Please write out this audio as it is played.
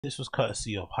This was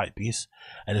courtesy of Hypebeast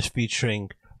and is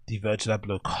featuring the Virgil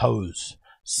Abloh codes,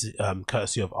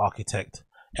 courtesy of Architect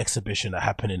exhibition that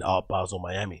happened in Art Basel,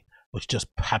 Miami, which just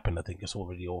happened. I think it's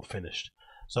already all finished.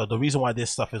 So the reason why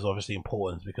this stuff is obviously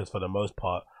important is because for the most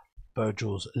part,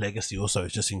 Virgil's legacy also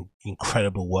is just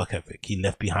incredible work ethic. He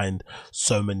left behind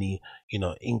so many,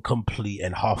 incomplete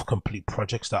and half complete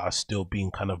projects that are still being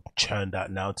kind of churned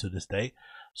out now to this day.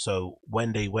 So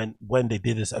when they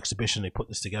did this exhibition, they put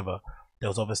this together, there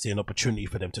was obviously an opportunity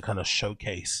for them to kind of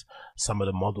showcase some of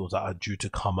the models that are due to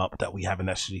come up that we haven't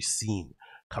actually seen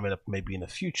coming up maybe in the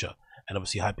future. And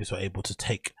obviously Hypebeast were able to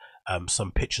take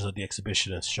some pictures of the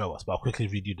exhibition and show us. But I'll quickly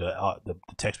read you the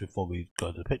text before we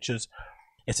go to the pictures.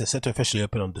 It says, set to officially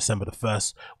open on December the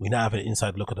 1st. We now have an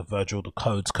inside look at the Virgil, the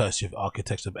codes, courtesy of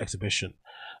Architects of Exhibition.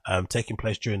 Taking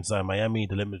place during Design Miami,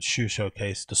 the limited time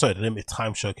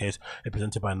showcase is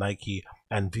presented by Nike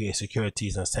and VA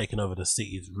Securities and has taken over the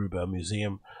city's Ruber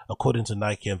Museum. According to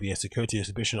Nike and VA Security, the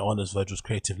exhibition honors Virgil's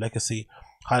creative legacy,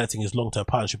 highlighting his long-term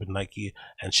partnership with Nike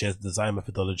and shares design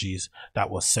methodologies that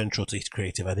was central to his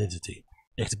creative identity.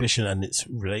 The exhibition and its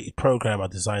related program are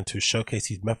designed to showcase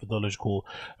his methodological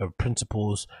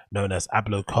principles known as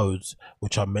Abloh codes,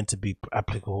 which are meant to be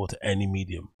applicable to any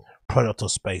medium, product or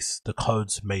space. The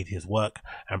codes made his work,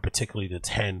 and particularly the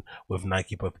 10 with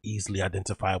Nike, both easily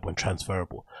identifiable and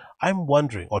transferable. I'm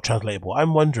wondering, or translatable,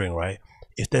 right,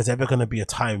 if there's ever going to be a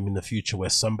time in the future where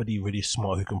somebody really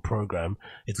smart who can program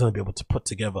is going to be able to put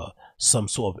together some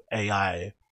sort of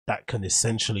AI that can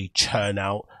essentially churn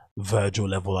out Virgil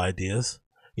level ideas.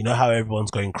 You know how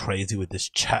everyone's going crazy with this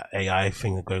chat AI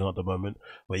thing going on at the moment,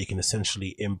 where you can essentially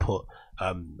input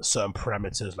certain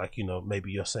parameters, like,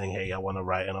 maybe you're saying, hey, I want to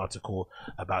write an article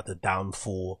about the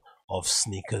downfall of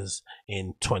sneakers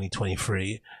in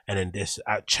 2023, and then this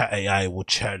chat AI will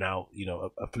churn out,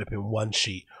 a flipping one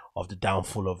sheet of the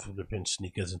downfall of flipping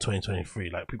sneakers in 2023.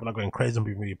 Like, people are going crazy and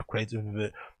being really creative with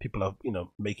it. People are,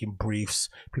 making briefs.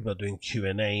 People are doing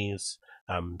Q&As,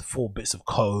 4 bits of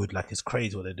code. Like, it's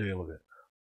crazy what they're doing with it.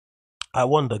 I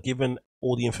wonder, given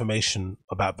all the information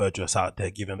about Virgil out there,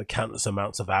 given the countless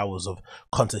amounts of hours of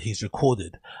content he's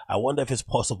recorded, I wonder if it's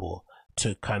possible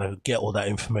to kind of get all that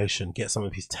information, get some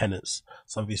of his tenets,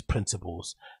 some of his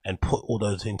principles, and put all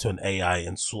those into an AI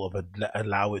and sort of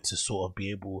allow it to sort of be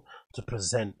able to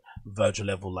present Virgil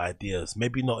level ideas.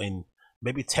 Maybe not in,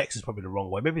 maybe text is probably the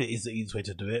wrong way. Maybe it is the easiest way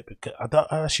to do it, because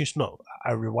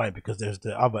I rewind, because there's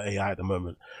the other AI at the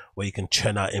moment where you can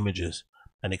churn out images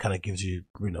and it kind of gives you,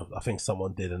 I think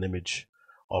someone did an image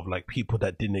of like people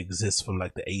that didn't exist from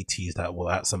like the 80s that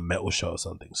were at some metal show or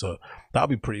something. So that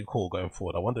would be pretty cool going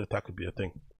forward. I wonder if that could be a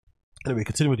thing. Anyway,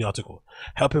 continue with the article.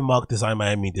 Helping mark Design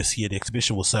Miami this year, the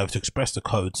exhibition will serve to express the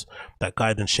codes that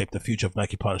guide and shape the future of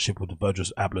Nike partnership with the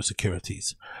Virgil's Abloh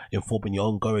Securities, informing your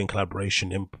ongoing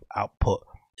collaboration in output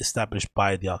established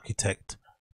by the architecture,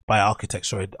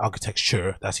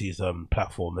 that's his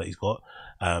platform that he's got,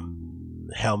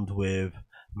 helmed with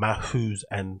Mahfouz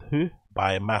and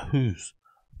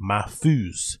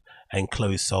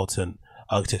Chloe Sultan.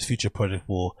 Architect's future project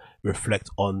will reflect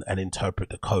on and interpret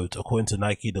the codes. According to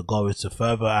Nike, the goal is to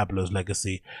further Abloh's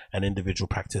legacy and individual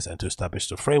practice and to establish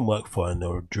the framework for an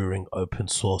enduring open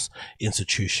source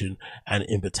institution and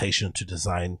invitation to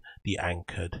design the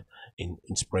anchored in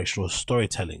inspirational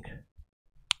storytelling.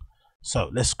 So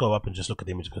let's go up and just look at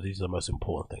the image, because these are the most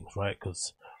important things, right?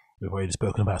 Because we've already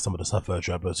spoken about some of the stuff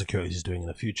Virgil Abloh Securities is doing in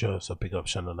the future. So big up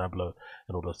Shannon Abloh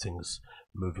and all those things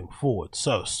moving forward.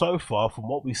 So far from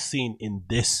what we've seen in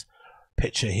this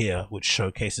picture here, which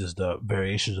showcases the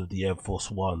variations of the Air Force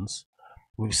Ones,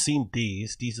 we've seen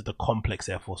these are the complex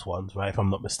Air Force Ones, right? If I'm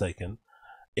not mistaken,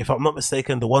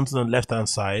 the ones on the left hand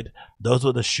side, those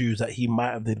were the shoes that he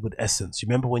might have did with Essence. You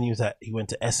remember when he went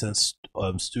to Essence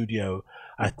studio,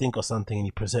 I think, or something,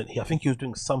 and I think he was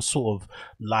doing some sort of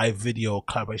live video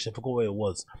collaboration, I forgot what it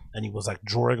was, and he was like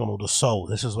drawing on all the soles.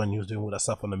 This is when he was doing all that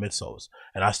stuff on the midsoles,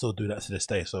 and I still do that to this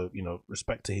day. So,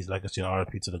 respect to his legacy and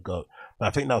RIP to the GOAT. But I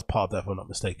think that was part of that, if I'm not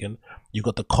mistaken. You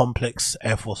got the complex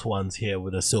Air Force Ones here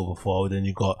with a silver foil, then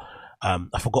you got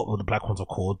I forgot what the black ones are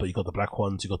called, but you got the black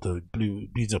ones, you got the blue.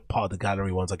 These are part of the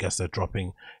gallery ones. I guess they're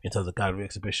dropping in terms of gallery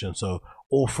exhibition. So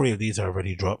all 3 of these are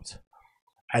already dropped.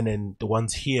 And then the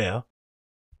ones here,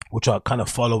 which are kind of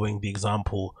following the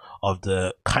example of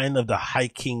the kind of the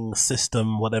hiking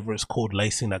system, whatever it's called,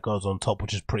 lacing that goes on top,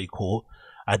 which is pretty cool.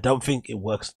 I don't think it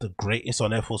works the greatest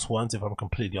on Air Force Ones, if I'm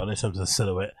completely honest, in terms of the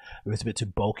silhouette. It's a bit too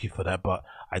bulky for that, but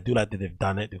I do like that they've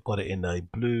done it. They've got it in a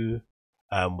blue,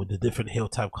 with the different heel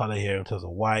type color here in terms of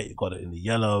white. You got it in the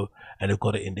yellow, and they've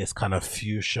got it in this kind of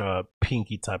fuchsia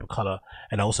pinky type of color.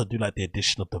 And I also do like the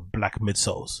addition of the black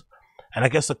midsoles. And I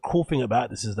guess the cool thing about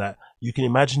this is that you can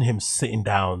imagine him sitting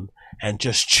down and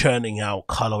just churning out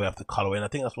colorway after colorway. And I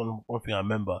think that's one thing I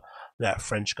remember, that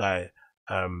French guy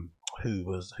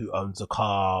who owns a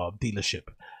car dealership.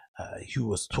 Who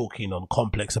was talking on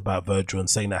Complex about Virgil and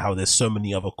saying that how there's so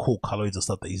many other cool colorways and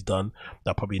stuff that he's done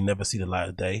that probably never see the light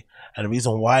of day. And the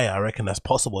reason why I reckon that's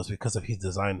possible is because of his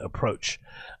design approach,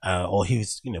 or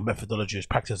his methodology, his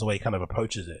practice, the way he kind of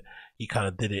approaches it. He kind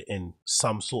of did it in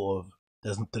some sort of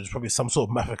there's probably some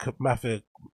sort of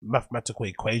mathematical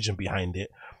equation behind it,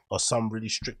 or some really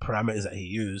strict parameters that he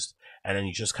used, and then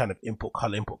you just kind of input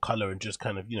color, and just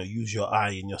kind of use your eye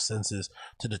and your senses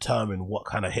to determine what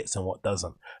kind of hits and what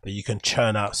doesn't. But you can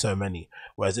churn out so many.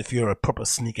 Whereas if you're a proper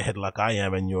sneakerhead like I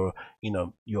am, and you're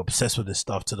obsessed with this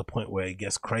stuff to the point where it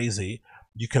gets crazy,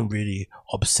 you can really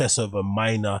obsess over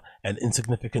minor and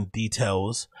insignificant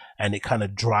details, and it kind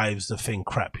of drives the thing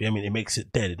crap. I mean, it makes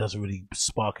it dead. It doesn't really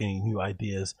spark any new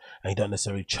ideas, and you don't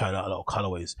necessarily churn out a lot of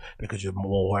colorways because you're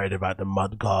more worried about the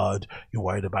mud guard, you're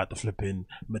worried about the flipping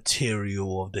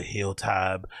material of the heel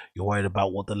tab, you're worried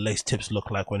about what the lace tips look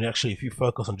like, when actually if you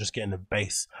focus on just getting the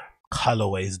base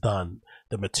colorways done,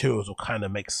 the materials will kind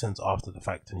of make sense after the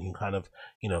fact, and you can kind of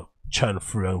churn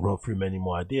through and roll through many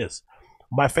more ideas.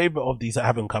 My favorite of these that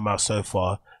haven't come out so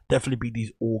far definitely be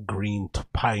these all green,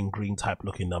 pine green type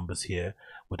looking numbers here,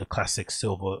 with the classic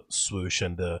silver swoosh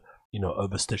and the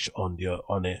overstitch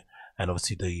on it, and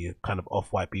obviously the kind of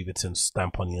off-white Beaverton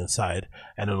stamp on the inside,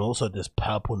 and then also this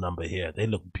purple number here. They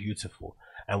look beautiful,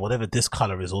 and whatever this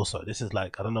color is also, this is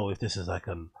like, I don't know if this is like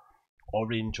an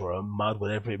orange or a mud,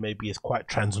 whatever it may be. It's quite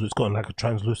translucent. It's got like a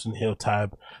translucent heel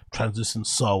tab, translucent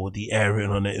sole with the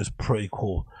Arian on it. It's pretty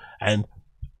cool. And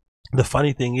the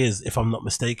funny thing is, if I'm not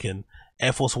mistaken,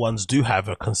 Air Force Ones do have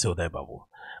a concealed air bubble,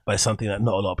 but it's something that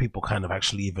not a lot of people kind of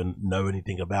actually even know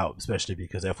anything about, especially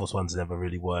because Air Force Ones never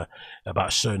really were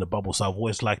about showing a bubble. So I've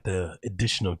always liked the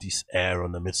addition of this air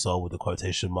on the midsole with the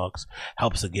quotation marks.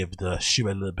 Helps to give the shoe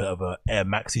a little bit of a Air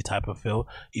Maxi type of feel,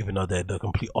 even though they're the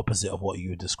complete opposite of what you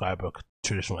would describe a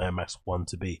traditional Air Max 1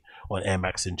 to be, or an Air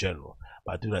Max in general.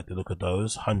 But I do like the look of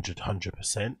those,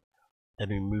 100%. Then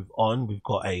we move on. We've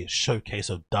got a showcase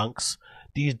of dunks.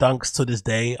 These dunks, to this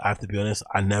day, I have to be honest,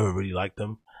 I never really liked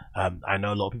them. I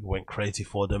know a lot of people went crazy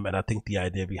for them, and I think the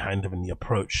idea behind them and the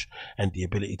approach and the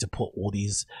ability to put all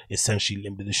these essentially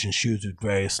limited edition shoes with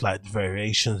various slight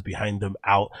variations behind them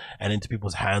out and into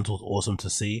people's hands was awesome to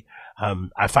see.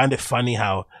 I find it funny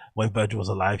how when Virgil was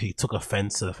alive, he took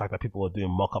offense to the fact that people were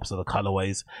doing mock-ups of the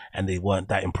colorways and they weren't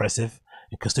that impressive,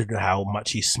 considering how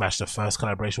much he smashed the first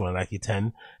collaboration with Nike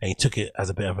 10, and he took it as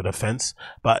a bit of an offense.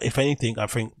 But if anything, I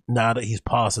think now that he's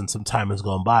passed and some time has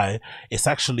gone by, it's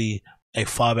actually a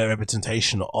far better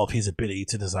representation of his ability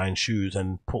to design shoes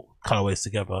and put colorways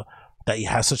together, that he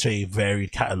has such a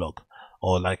varied catalog,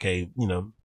 or like a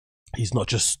he's not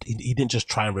just he didn't just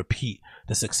try and repeat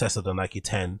the success of the Nike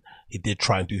 10. He did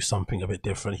try and do something a bit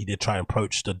different. He did try and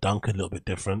approach the dunk a little bit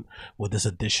different with this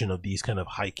addition of these kind of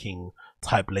hiking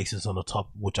type laces on the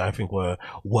top, which I think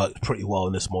worked pretty well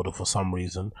in this model for some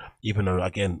reason, even though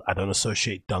again I don't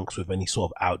associate dunks with any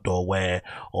sort of outdoor wear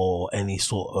or any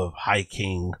sort of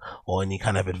hiking or any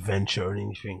kind of adventure or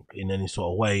anything in any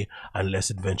sort of way, unless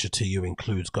adventure to you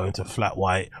includes going to Flat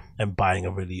White and buying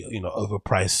a really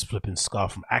overpriced flipping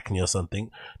scarf from Acne or something.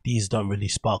 These don't really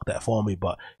spark that for me,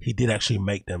 but he did actually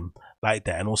make them like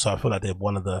that. And also I feel like they're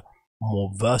one of the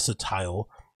more versatile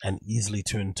and easily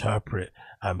to interpret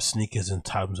sneakers in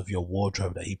terms of your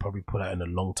wardrobe that he probably put out in a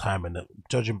long time. And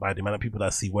judging by the amount of people that I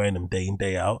see wearing them day in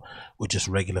day out with just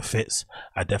regular fits,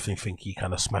 I definitely think he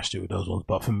kind of smashed it with those ones.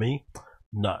 But for me,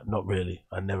 not really.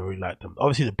 I never really liked them.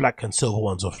 Obviously the black and silver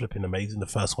ones are flipping amazing, the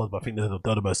first ones, but I think they're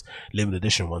the most limited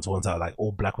edition ones, the ones that are like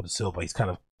all black with the silver. He's kind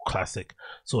of classic,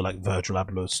 sort of like Virgil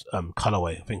Abloh's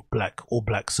colorway. I think all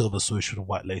black silver swoosh with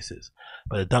white laces.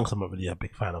 But the dunks I'm not really a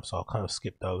big fan of, so I'll kind of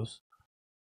skip those,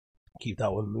 keep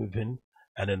that one moving.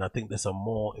 And then I think there's some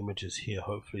more images here.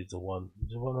 Hopefully it's the one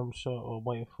I'm sure or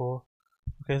waiting for.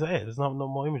 Okay, is that it? There's no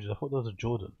more images. I thought there was a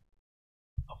Jordan.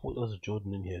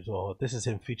 In here as well. This is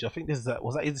him featured. I think this is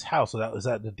was that his house, or was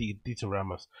that the Dieter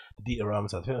Ramos? The Dieter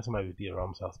Ramos house. I think that's maybe Dieter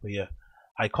Ramos house. But yeah,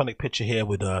 iconic picture here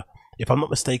with if I'm not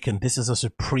mistaken, this is a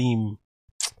Supreme.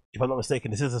 If I'm not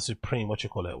mistaken, this is a Supreme. What you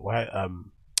call it? Right?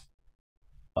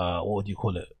 What would you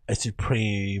call it? A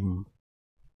Supreme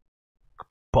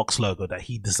box logo that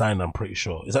he designed. I'm pretty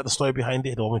sure. Is that the story behind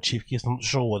it? The one with Chief Keef? I'm not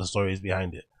sure what the story is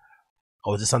behind it.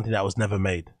 Or is it something that was never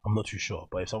made? I'm not too sure.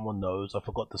 But if someone knows, I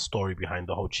forgot the story behind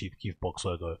the whole Chief Keef box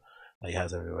logo that he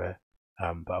has everywhere.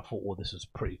 But I thought all this was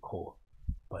pretty cool.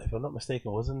 But if I'm not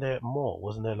mistaken, wasn't there more?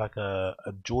 Wasn't there like a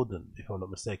Jordan, if I'm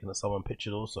not mistaken, that someone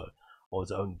pictured also? Or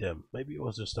was it only them? Maybe it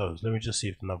was just those. Let me just see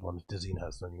if another one Dezeen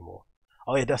has any more.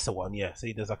 Oh yeah, that's the one. Yeah,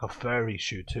 see, there's like a furry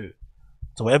shoe too.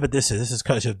 So whatever this is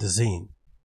courtesy of Dezeen.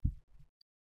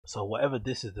 So whatever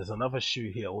this is, there's another shoe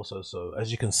here also. So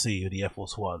as you can see, the Air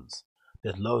Force Ones,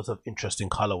 there's loads of interesting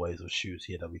colorways of shoes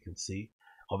here that we can see.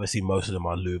 Obviously, most of them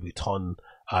are Louis Vuitton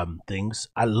things.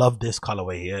 I love this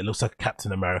colorway here. It looks like a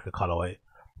Captain America colorway.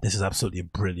 This is absolutely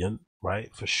brilliant, right?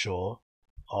 For sure.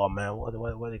 Oh man,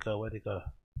 where'd it go? Where'd it go?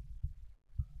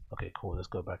 Okay, cool. Let's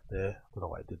go back there. I don't know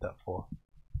what I did that for.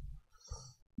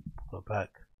 Go back.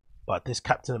 But this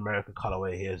Captain America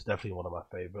colorway here is definitely one of my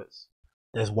favorites.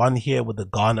 There's one here with the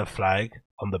Ghana flag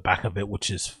on the back of it, which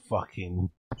is fucking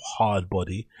hard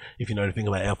body. If you know anything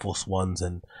about Air Force Ones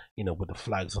and, you know, with the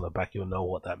flags on the back, you'll know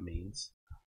what that means.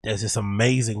 There's this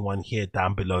amazing one here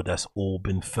down below that's all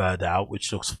been furred out,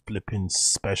 which looks flipping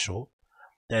special.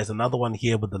 There's another one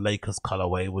here with the Lakers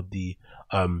colorway with the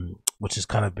which has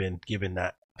kind of been given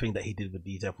that thing that he did with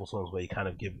these Air Force Ones, where he kind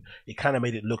of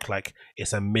made it look like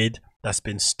it's a mid that's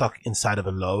been stuck inside of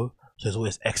a low, so there's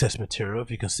always excess material.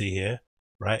 If you can see here,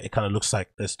 right, it kind of looks like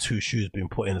there's two shoes being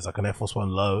put in. There's like an Air Force One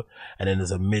low, and then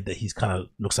there's a mid that he's kind of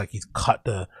looks like he's cut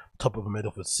the top of a mid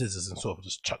off with scissors and sort of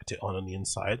just chucked it on the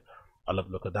inside. I love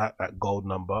the look of that gold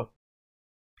number.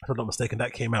 If I'm not mistaken,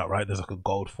 that came out, right? There's like a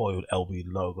gold foiled LV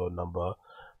logo number.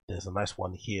 There's a nice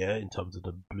one here in terms of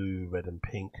the blue, red, and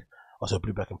pink. Also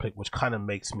blue, black, and pink, which kind of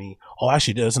makes me. Oh,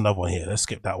 actually, there's another one here. Let's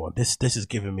skip that one. This is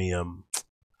giving me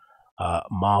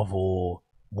Marvel,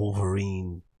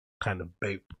 Wolverine kind of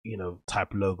type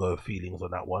logo feelings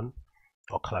on that one,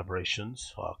 or collaborations.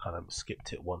 So I kind of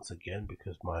skipped it once again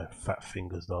because my fat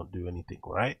fingers don't do anything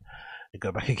right. I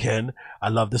go back again. I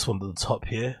love this one at the top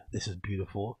here. This is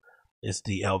beautiful. It's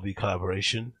the LV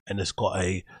collaboration, and it's got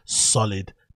a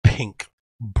solid pink,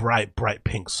 bright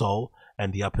pink sole,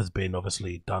 and the upper's been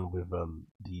obviously done with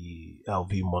the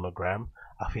LV monogram.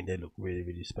 I think they look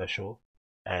really special,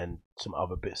 and some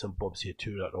other bits and bobs here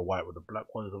too, like the white with the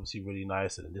black one is obviously really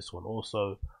nice, and then this one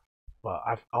also. But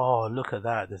oh, look at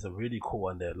that, there's a really cool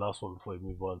one there. Last one before we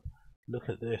move on. Look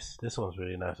at this one's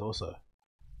really nice also.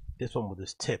 This one with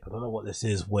this tip, I don't know what this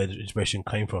is, where the inspiration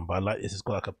came from, but I like this. It's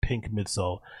got like a pink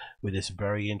midsole with this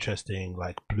very interesting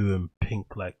like blue and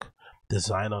pink like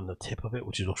design on the tip of it,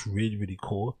 which looks really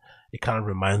cool. It kind of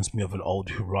reminds me of an old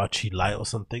Huarache light or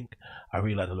something. I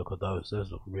really like the look of those.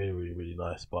 Those look really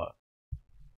nice. But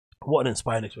what an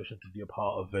inspiring expression to be a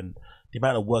part of, and the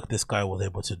amount of work this guy was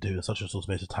able to do in such a short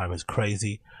space of time is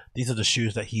crazy. These are the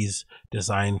shoes that he's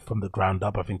designed from the ground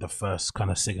up. I think the first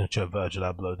kind of signature Virgil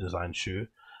Abloh designed shoe,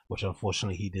 which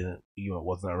unfortunately he didn't,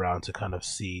 wasn't around to kind of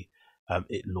see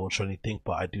it launch or anything.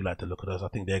 But I do like the look of those. I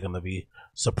think they're going to be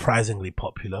surprisingly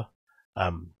popular.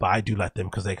 But I do like them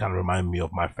because they kind of remind me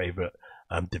of my favorite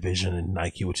division in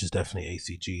Nike, which is definitely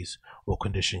ACG's or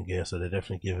condition gear. So they're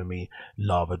definitely giving me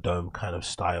lava dome kind of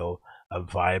style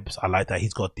vibes. I like that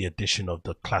he's got the addition of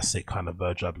the classic kind of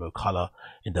Virgil Abloh color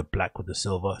in the black with the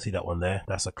silver. See that one there?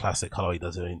 That's a classic color. He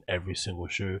does it in every single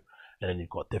shoe. And then you've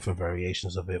got different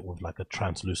variations of it with like a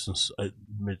translucent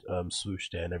mid swoosh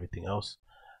there and everything else.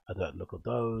 I don't look at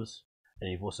those. And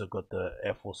you've also got the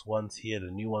Air Force Ones here, the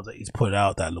new ones that he's put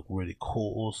out that look really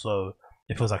cool also.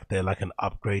 It feels like they're like an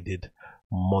upgraded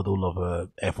model of a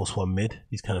Air Force One mid.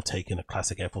 He's kind of taken a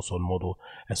classic Air Force One model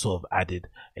and sort of added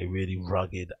a really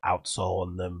rugged outsole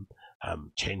on them,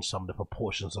 changed some of the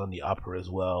proportions on the upper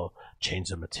as well,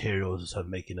 changed the materials, so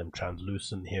making them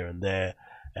translucent here and there.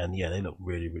 And yeah, they look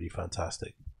really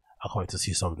fantastic. I can't wait to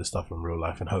see some of this stuff in real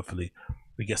life, and hopefully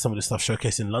we get some of this stuff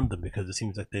showcased in London, because it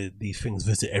seems like these things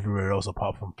visit everywhere else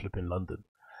apart from flipping London.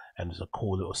 And there's a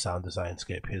cool little sound design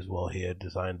scape here as well here,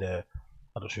 designed there.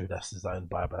 I'm not sure who that's designed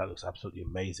by, but that looks absolutely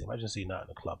amazing. Imagine seeing that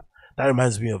in a club. That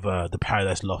reminds me of the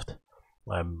Paradise Loft,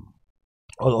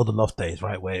 or the Loft days,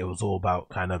 right, where it was all about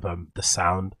kind of the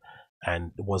sound,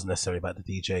 and it wasn't necessarily about the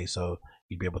DJ. So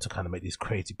you'd be able to kind of make these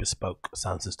crazy bespoke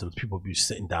sound systems. People would be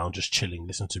sitting down, just chilling,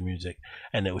 listening to music,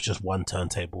 and it was just one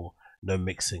turntable, no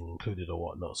mixing included or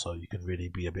whatnot. So you could really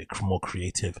be a bit more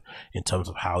creative in terms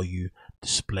of how you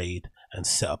displayed and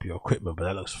set up your equipment. But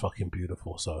that looks fucking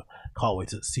beautiful. So can't wait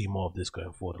to see more of this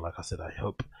going forward. Like I said, I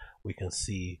hope we can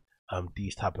see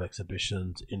these type of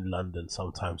exhibitions in London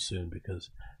sometime soon,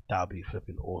 because that would be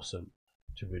flipping awesome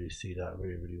to really see that.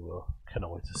 Really well.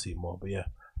 Cannot wait to see more. But yeah,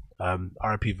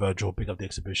 RIP Virgil, pick up the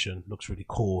exhibition. Looks really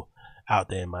cool out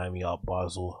there in Miami, Art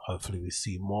Basel. Hopefully we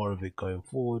see more of it going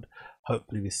forward.